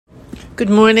Good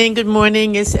morning, good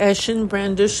morning. It's Eshin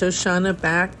Brenda Shoshana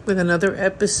back with another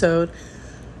episode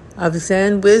of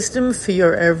Zen Wisdom for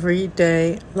your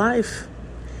everyday life.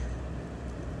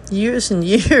 Years and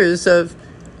years of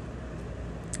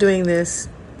doing this,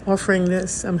 offering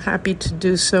this. I'm happy to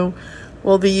do so.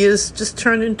 Well, the years just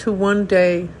turned into one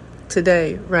day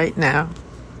today, right now.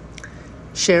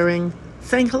 Sharing,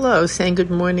 saying hello, saying good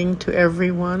morning to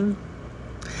everyone.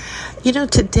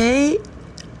 Today,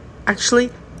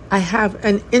 actually, I have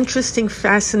an interesting,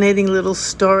 fascinating little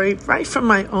story right from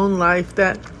my own life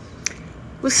that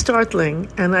was startling,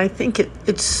 and I think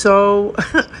it so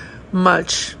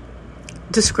much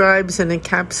describes and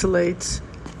encapsulates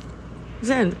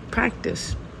Zen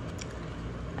practice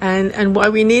and why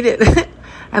we need it.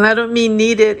 And I don't mean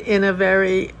need it in a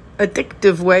very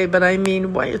addictive way, but I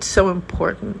mean why it's so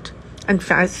important and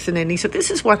fascinating. So this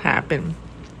is what happened.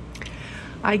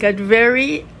 I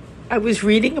was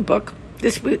reading a book.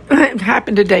 This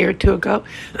happened a day or two ago.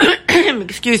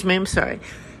 Excuse me, I'm sorry.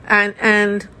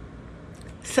 And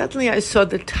suddenly I saw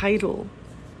the title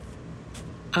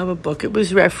of a book. It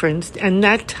was referenced, and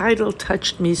that title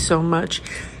touched me so much.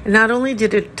 And not only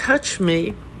did it touch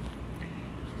me,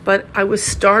 but I was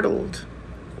startled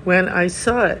when I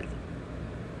saw it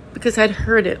because I'd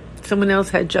heard it. Someone else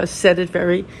had just said it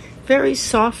very, very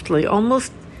softly,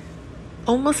 almost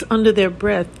under their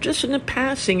breath, just in a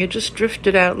passing. It just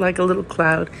drifted out like a little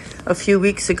cloud. A few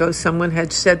weeks ago, someone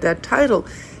had said that title,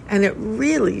 and it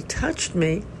really touched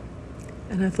me.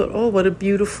 And I thought, oh, what a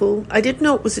beautiful... I didn't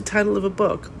know it was the title of a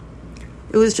book.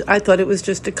 I thought it was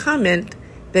just a comment.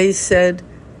 They said,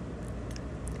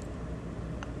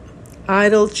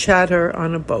 idle chatter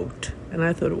on a boat. And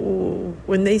I thought, oh,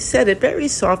 when they said it very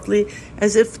softly,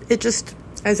 as if it just,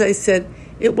 as I said,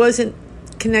 it wasn't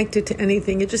connected to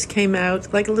anything. It just came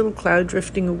out like a little cloud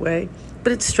drifting away.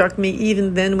 But it struck me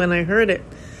even then when I heard it.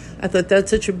 I thought that's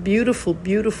such a beautiful,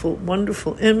 beautiful,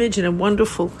 wonderful image and a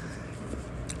wonderful,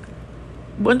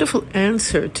 wonderful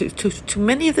answer to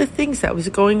many of the things that was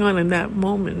going on in that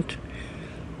moment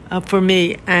for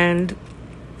me. And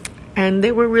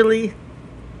they were really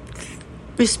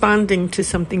responding to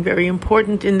something very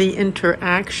important in the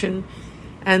interaction.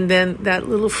 And then that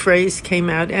little phrase came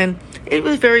out, and it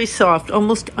was very soft,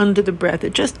 almost under the breath.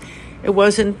 It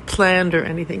wasn't planned or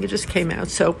anything. It just came out.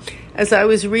 So as I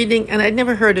was reading, and I'd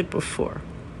never heard it before,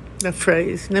 the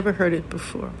phrase, never heard it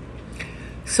before.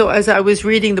 So as I was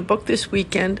reading the book this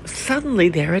weekend, suddenly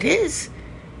there it is.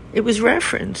 It was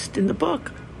referenced in the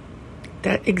book.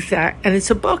 And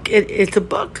it's a book. It's a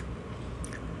book.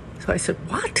 So I said,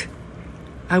 what?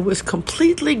 I was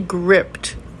completely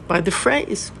gripped by the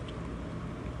phrase.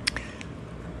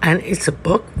 And it's a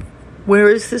book. Where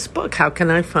is this book? How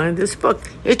can I find this book?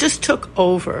 It just took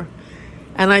over.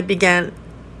 And I began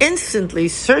instantly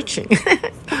searching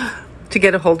to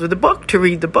get a hold of the book, to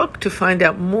read the book, to find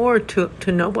out more,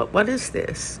 to know what is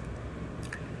this?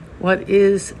 What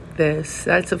is this?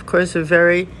 That's, of course, a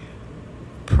very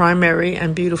primary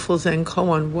and beautiful Zen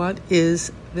koan. What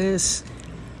is this?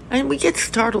 And we get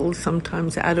startled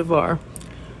sometimes out of our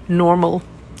normal,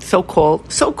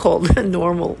 so-called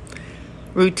normal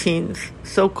routines,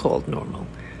 so-called normal.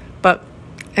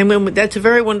 And when that's a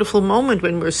very wonderful moment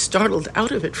when we're startled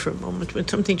out of it for a moment, when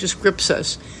something just grips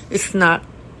us. It's not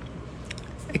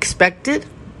expected.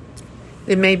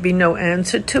 There may be no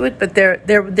answer to it, but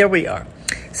there we are.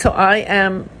 So I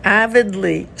am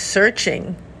avidly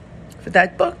searching for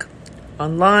that book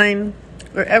online,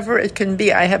 wherever it can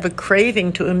be. I have a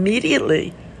craving to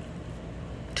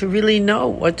really know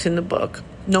what's in the book.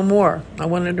 No more. I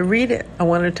wanted to read it. I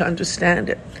wanted to understand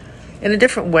it in a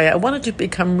different way. I wanted to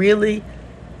become really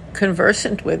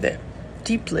conversant with it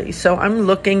deeply. So I'm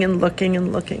looking and looking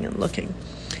and looking and looking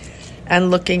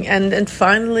and looking. And then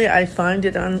finally I find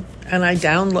it and I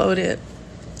download it.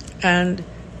 And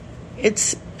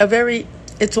it's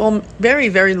all very,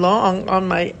 very long on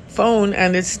my phone,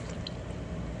 and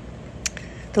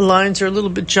the lines are a little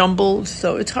bit jumbled,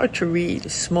 so it's hard to read.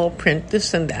 Small print,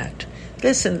 this and that.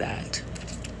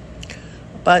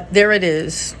 But there it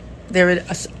is.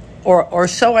 Or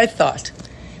so I thought.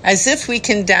 As if we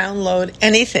can download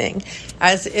anything,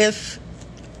 as if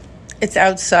it's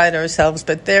outside ourselves,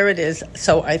 but there it is.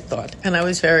 So I thought. And I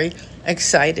was very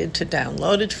excited to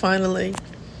download it finally.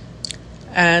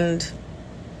 And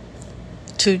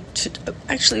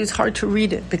actually it was hard to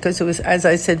read it because it was, as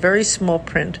I said, very small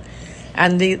print.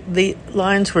 And the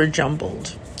lines were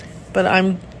jumbled. But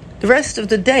the rest of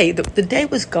the day, the day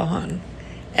was gone.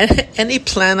 And any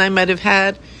plan I might have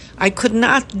had, I could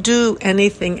not do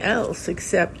anything else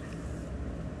except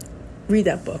read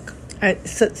that book,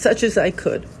 such as I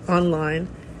could online,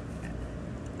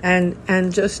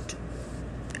 and just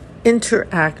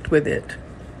interact with it.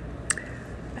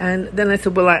 And then I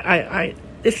said, well, I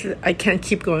can't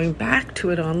keep going back to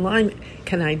it online.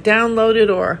 Can I download it,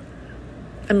 or,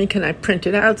 can I print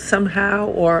it out somehow?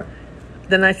 Or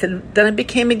then it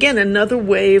became again another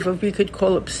wave of, you could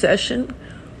call obsession,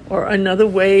 or another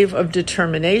wave of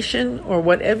determination, or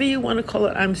whatever you want to call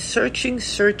it. I'm searching.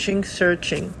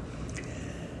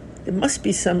 There must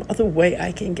be some other way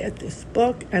I can get this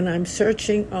book, and I'm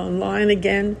searching online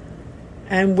again,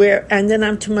 and then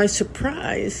I'm, to my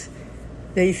surprise,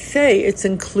 they say it's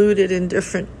included in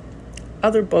different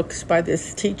other books by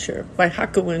this teacher, by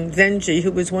Hakuin Zenji,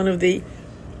 who was one of the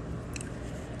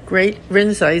great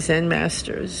Rinzai Zen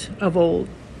masters of old,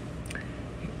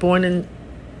 born in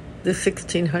the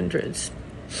 1600s,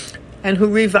 and who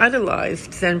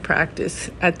revitalized Zen practice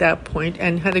at that point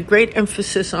and had a great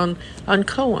emphasis on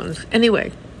koans.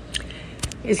 Anyway,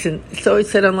 so it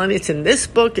said online, it's in this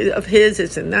book of his,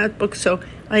 it's in that book. So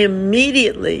I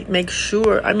immediately make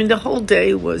sure, the whole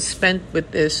day was spent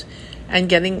with this and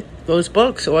getting those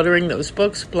books, ordering those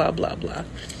books, blah, blah, blah.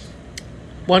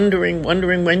 Wondering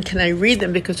when can I read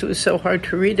them, because it was so hard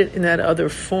to read it in that other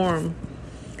form.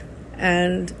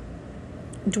 And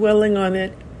dwelling on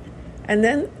it. And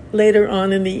then later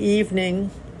on in the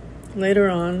evening,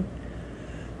 when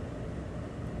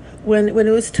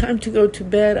it was time to go to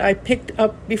bed,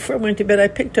 before I went to bed, I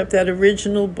picked up that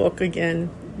original book again,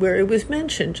 where it was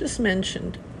just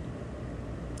mentioned.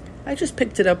 I just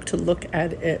picked it up to look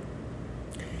at it.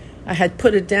 I had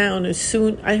put it down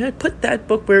I had put that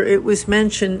book where it was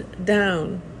mentioned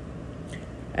down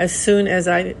as soon as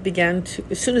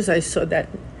I saw that,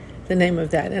 the name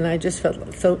of that, and I just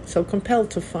felt so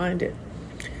compelled to find it.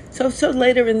 So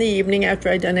later in the evening, after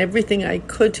I'd done everything I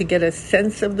could to get a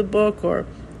sense of the book or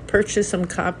purchase some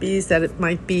copies that it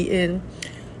might be in,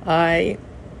 I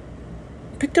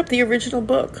picked up the original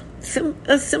book,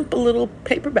 a simple little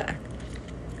paperback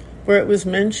where it was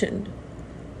mentioned.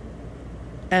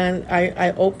 And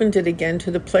I opened it again to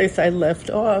the place I left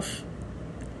off,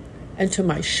 and to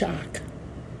my shock,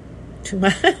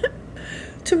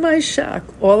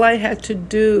 all I had to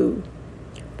do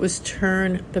was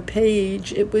turn the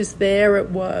page. It was there.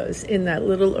 It was in that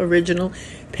little original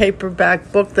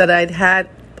paperback book that I'd had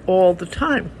all the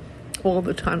time.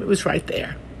 It was right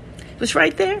there.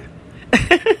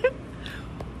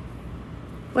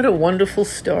 What a wonderful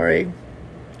story.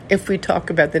 If we talk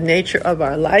about the nature of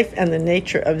our life and the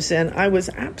nature of Zen, I was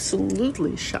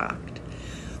absolutely shocked.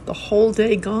 The whole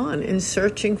day gone in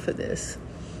searching for this.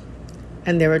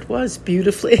 And there it was,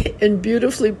 beautifully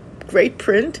great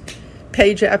print,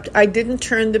 page after. I didn't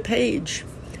turn the page.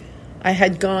 I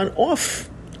had gone off.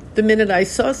 The minute I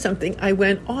saw something, I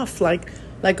went off like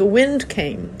a wind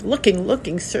came,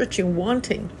 looking, searching,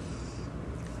 wanting.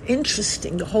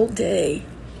 Interesting, the whole day.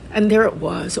 And there it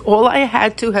was. All I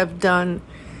had to have done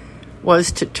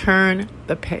was to turn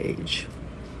the page.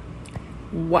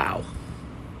 Wow.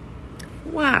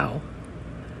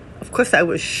 Of course, I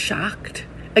was shocked.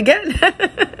 Again,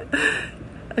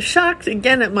 shocked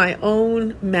again at my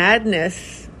own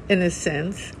madness, in a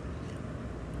sense.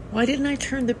 Why didn't I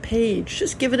turn the page?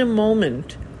 Just give it a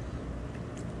moment.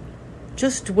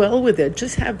 Just dwell with it.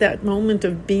 Just have that moment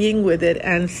of being with it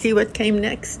and see what came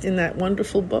next in that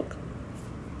wonderful book,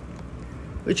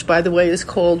 which, by the way, is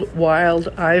called Wild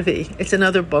Ivy. It's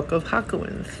another book of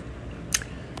Hakuin's.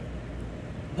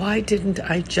 Why didn't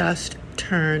I just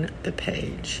turn the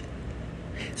page?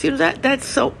 So that's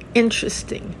so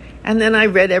interesting. And then I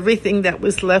read everything that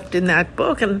was left in that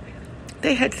book, and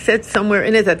they had said somewhere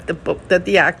in it that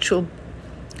the actual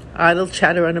Idle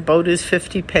Chatter on a Boat is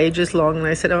 50 pages long. And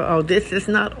I said, oh, this is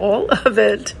not all of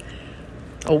it.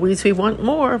 Always we want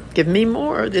more. Give me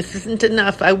more. This isn't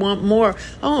enough. I want more.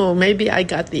 Oh, maybe I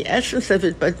got the essence of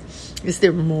it, but is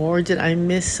there more? Did I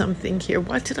miss something here?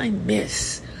 What did I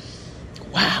miss?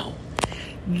 Wow.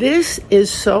 This is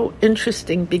so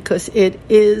interesting because it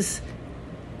is,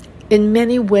 in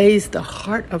many ways, the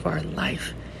heart of our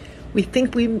life. We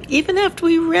think even after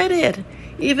we read it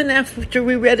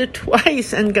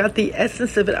twice and got the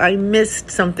essence of it, I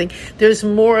missed something. There's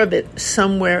more of it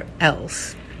somewhere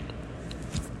else.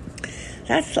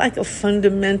 That's like a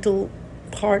fundamental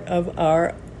part of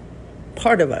us,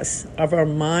 of our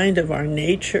mind, of our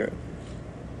nature.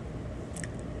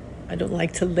 I don't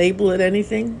like to label it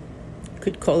anything. You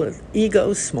could call it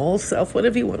ego, small self,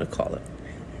 whatever you want to call it.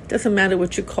 Doesn't matter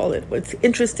what you call it. It's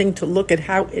interesting to look at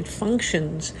how it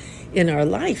functions in our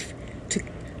life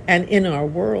and in our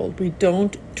world. We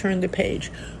don't turn the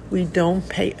page. We don't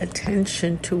pay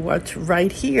attention to what's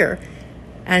right here.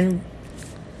 And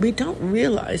we don't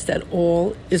realize that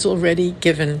all is already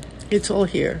given. It's all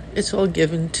here. It's all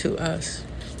given to us.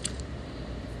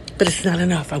 but it's not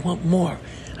enough. I want more.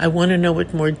 I want to know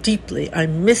it more deeply.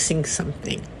 I'm missing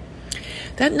something.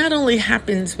 That not only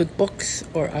happens with books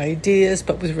or ideas,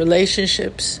 but with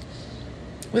relationships,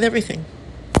 with everything.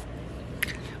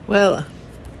 Well,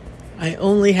 I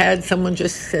only had, someone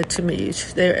just said to me,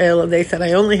 they said,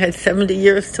 I only had 70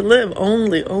 years to live.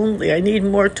 Only. I need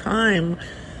more time.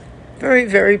 Very,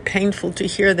 very painful to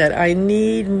hear that. I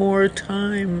need more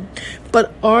time.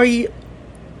 But are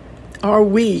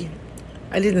we,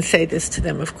 I didn't say this to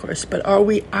them, of course, but are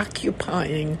we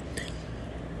occupying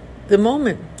the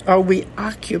moment? Are we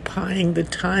occupying the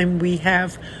time we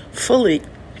have fully?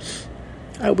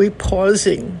 Are we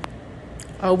pausing?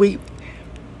 Are we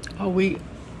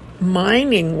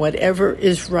mining whatever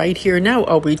is right here now?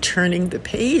 Are we turning the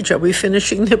page? Are we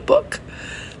finishing the book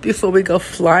before we go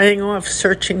flying off,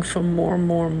 searching for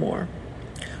more?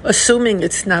 Assuming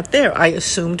it's not there. I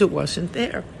assumed it wasn't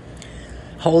there.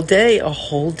 A whole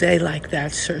day like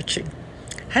that, searching.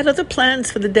 Had other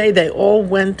plans for the day. They all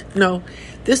went, no,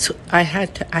 this, I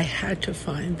had to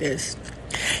find this.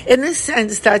 In this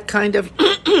sense, that kind of,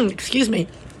 excuse me,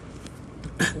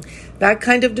 that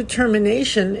kind of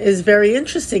determination is very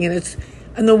interesting,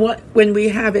 when we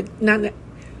have it,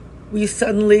 we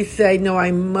suddenly say, no, I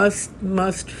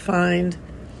must find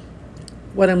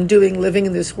what I'm doing, living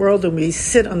in this world, and we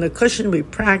sit on the cushion, we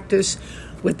practice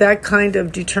with that kind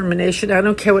of determination. I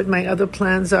don't care what my other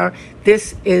plans are.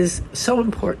 This is so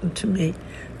important to me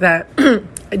that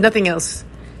nothing else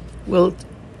will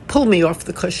pull me off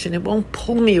the cushion. It won't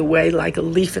pull me away like a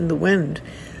leaf in the wind.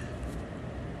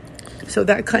 So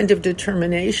that kind of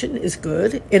determination is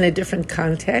good in a different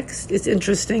context. It's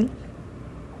interesting.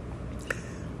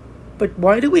 But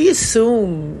why do we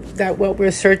assume that what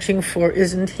we're searching for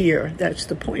isn't here? That's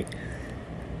the point.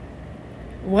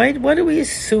 Why do we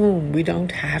assume we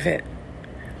don't have it?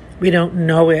 We don't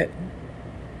know it.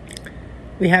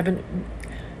 We haven't.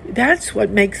 That's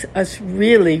what makes us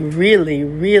really, really,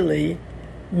 really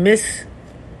miss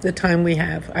the time we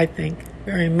have, I think.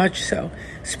 Very much so.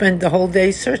 Spend the whole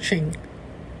day searching,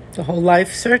 the whole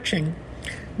life searching,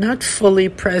 not fully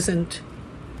present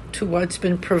to what's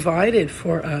been provided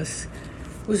for us.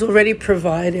 It was already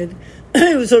provided.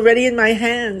 It was already in my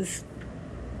hands.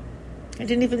 I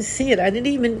didn't even see it.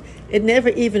 It never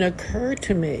even occurred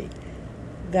to me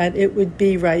that it would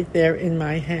be right there in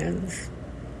my hands.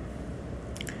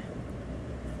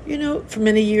 For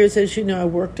many years, as you know, I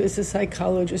worked as a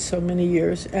psychologist so many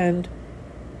years, and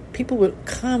people would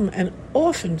come, and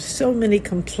often so many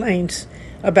complaints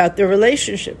about their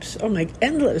relationships. Oh my,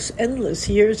 endless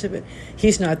years of it.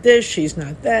 He's not this, she's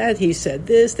not that, he said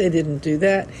this, they didn't do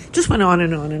that. Just went on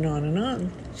and on and on and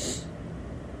on.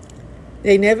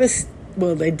 They never,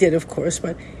 well, they did, of course,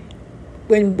 but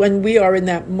when we are in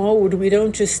that mode, we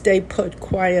don't just stay put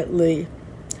quietly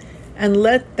and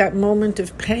let that moment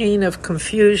of pain, of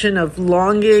confusion, of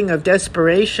longing, of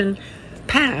desperation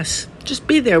pass. Just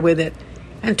be there with it.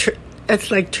 And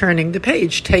it's like turning the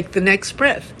page. Take the next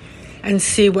breath and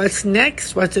see what's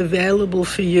next, what's available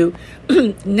for you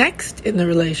next in the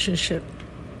relationship,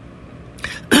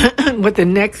 what the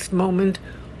next moment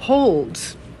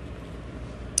holds,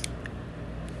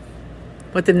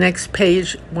 what the next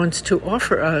page wants to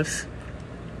offer us.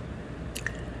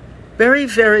 Very,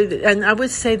 very, and I would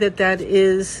say that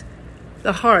is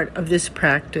the heart of this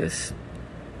practice.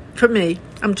 For me,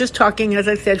 I'm just talking, as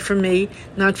I said, for me,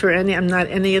 not for any, I'm not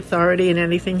any authority in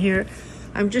anything here.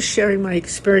 I'm just sharing my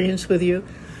experience with you.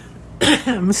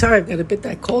 I'm sorry, I've got a bit,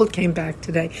 that cold came back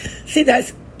today. See,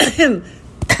 that's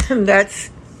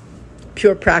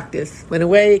pure practice. Went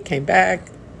away, came back,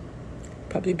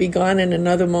 probably be gone in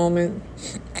another moment.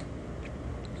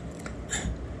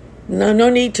 No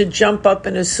need to jump up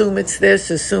and assume it's this,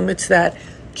 assume it's that.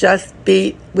 Just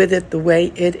be with it the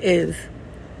way it is.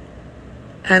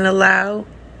 And allow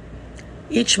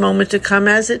each moment to come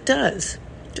as it does.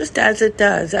 Just as it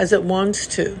does, as it wants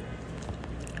to.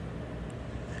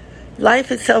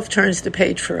 Life itself turns the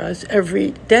page for us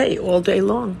every day, all day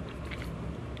long.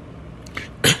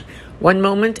 One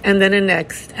moment and then a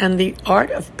next. And the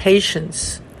art of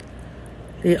patience,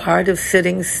 the art of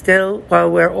sitting still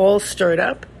while we're all stirred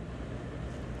up,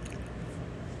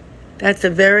 that's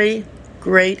a very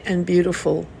great and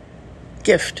beautiful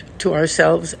gift to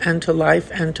ourselves and to life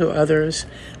and to others.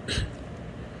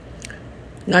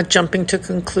 Not jumping to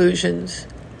conclusions,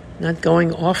 not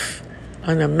going off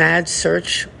on a mad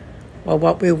search while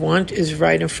what we want is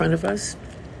right in front of us.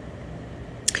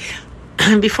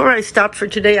 Before I stop for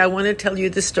today, I want to tell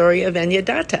you the story of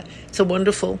Anyadatta. It's a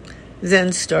wonderful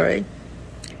Zen story.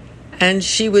 And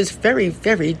she was very,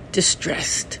 very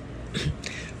distressed.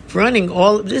 Running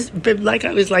all of this, like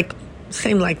I was like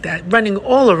same like that, running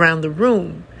all around the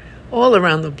room, all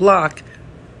around the block,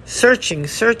 searching,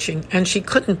 and she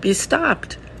couldn't be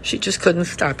stopped. She just couldn't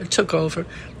stop. It took over.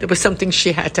 There was something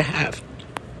she had to have.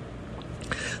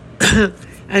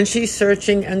 And she's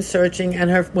searching, and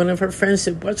one of her friends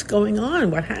said, "What's going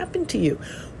on? What happened to you?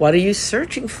 What are you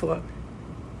searching for?"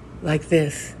 Like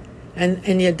this. And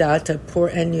poor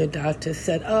Enyadata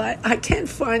said, "Oh, I can't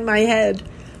find my head.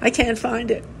 I can't find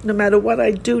it. No matter what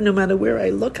I do, no matter where I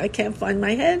look, I can't find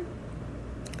my head."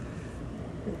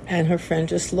 And her friend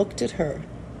just looked at her.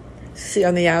 See,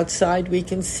 on the outside, we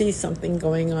can see something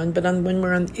going on, but when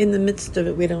we're in the midst of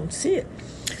it, we don't see it.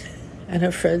 And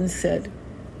her friend said,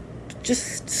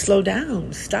 "Just slow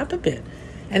down, stop a bit."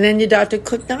 And then Enyadata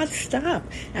could not stop.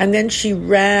 And then she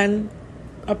ran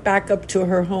back up to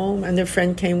her home, and their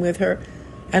friend came with her.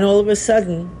 And all of a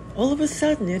sudden,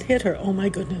 it hit her. "Oh my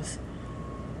goodness.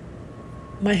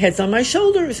 My head's on my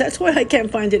shoulders. That's why I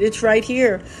can't find it. It's right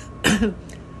here."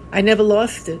 I never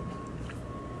lost it.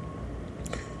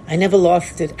 I never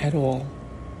lost it at all.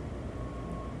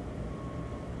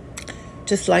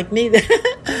 Just like me,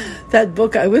 that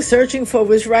book I was searching for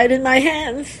was right in my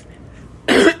hands.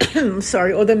 I'm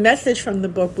sorry, or the message from the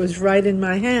book was right in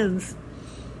my hands.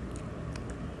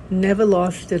 Never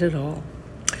lost it at all.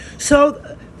 So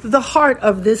the heart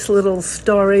of this little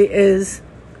story is,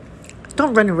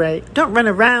 don't run away. Don't run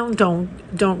around. Don't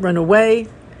run away.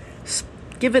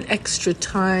 Give it extra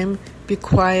time. Be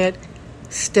quiet.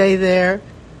 Stay there.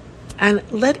 And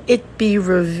let it be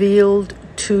revealed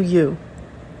to you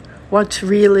what's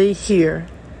really here,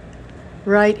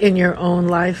 right in your own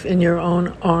life, in your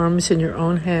own arms, in your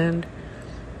own hand.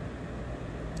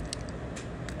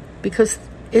 Because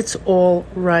it's all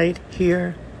right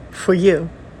here for you.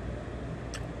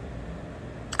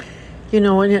 You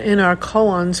know, in our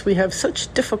koans, we have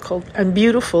such difficult and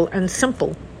beautiful and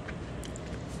simple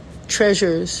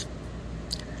treasures.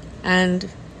 And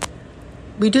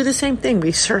we do the same thing.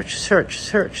 We search.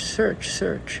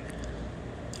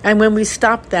 And when we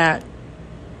stop that,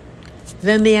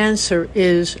 then the answer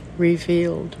is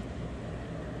revealed.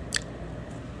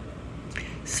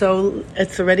 So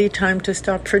it's already time to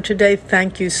stop for today.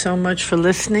 Thank you so much for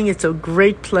listening. It's a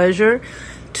great pleasure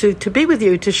to be with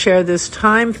you, to share this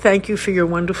time. Thank you for your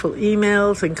wonderful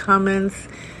emails and comments.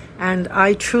 And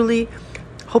I truly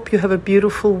hope you have a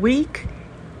beautiful week.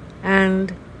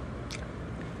 And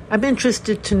I'm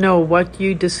interested to know what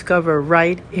you discover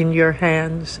right in your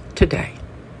hands today.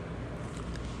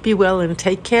 Be well and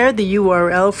take care. The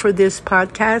URL for this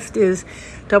podcast is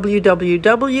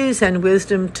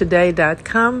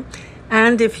www.zenwisdomtoday.com.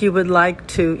 And if you would like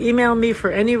to email me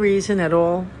for any reason at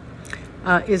all,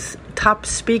 is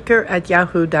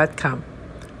topspeaker@yahoo.com.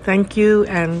 Thank you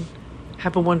and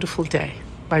have a wonderful day.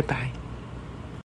 Bye-bye.